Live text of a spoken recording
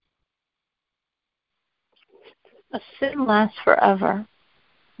A sin lasts forever.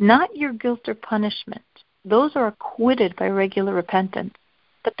 Not your guilt or punishment. Those are acquitted by regular repentance.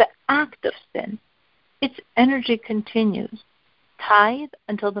 But the act of sin, its energy continues, tied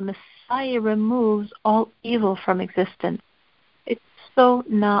until the Messiah removes all evil from existence. It's so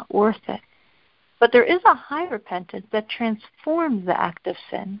not worth it. But there is a high repentance that transforms the act of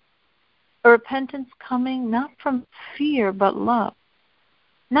sin. A repentance coming not from fear but love.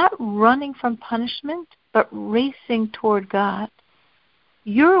 Not running from punishment, but racing toward God.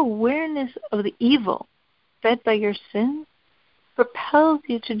 Your awareness of the evil fed by your sins propels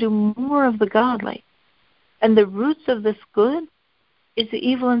you to do more of the godly. And the roots of this good is the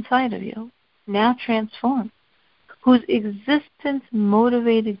evil inside of you, now transformed, whose existence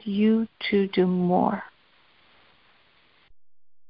motivated you to do more.